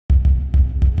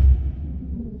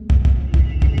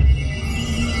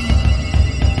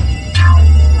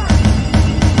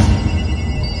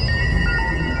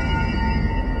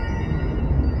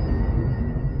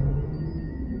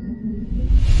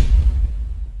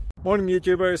Morning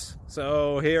YouTubers.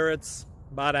 So here it's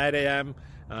about 8 a.m.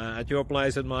 At your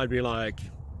place it might be like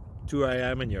 2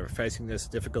 a.m. and you're facing this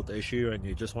difficult issue and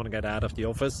you just want to get out of the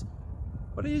office.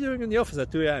 What are you doing in the office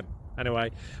at 2 a.m.? Anyway,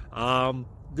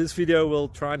 this video will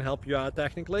try and help you out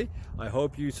technically. I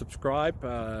hope you subscribe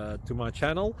to my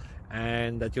channel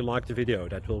and that you like the video.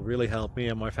 That will really help me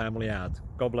and my family out.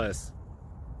 God bless.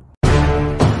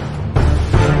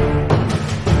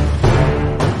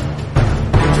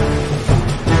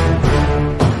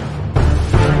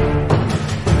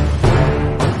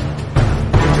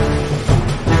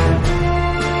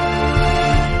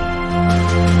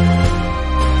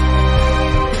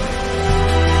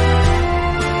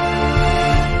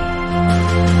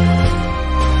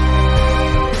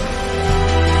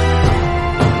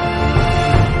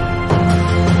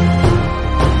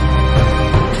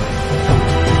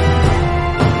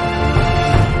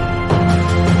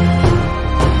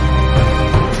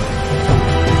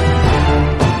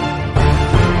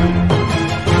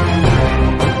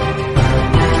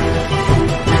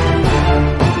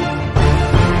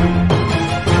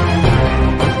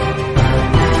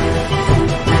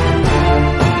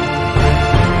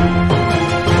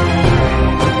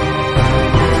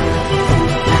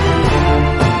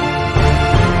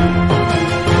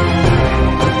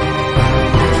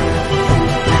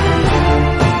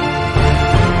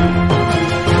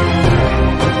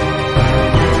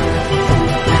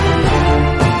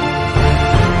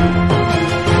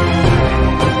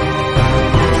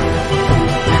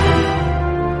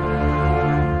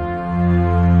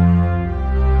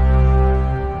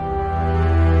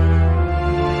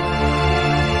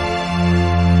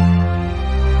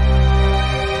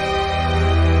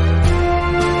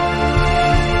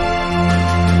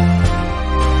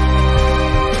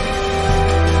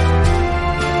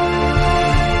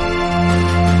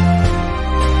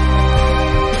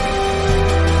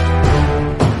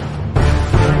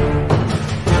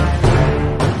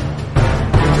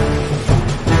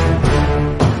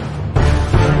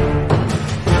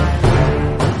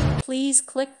 Please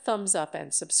click thumbs up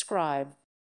and subscribe.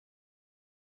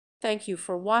 Thank you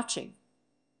for watching.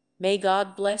 May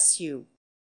God bless you.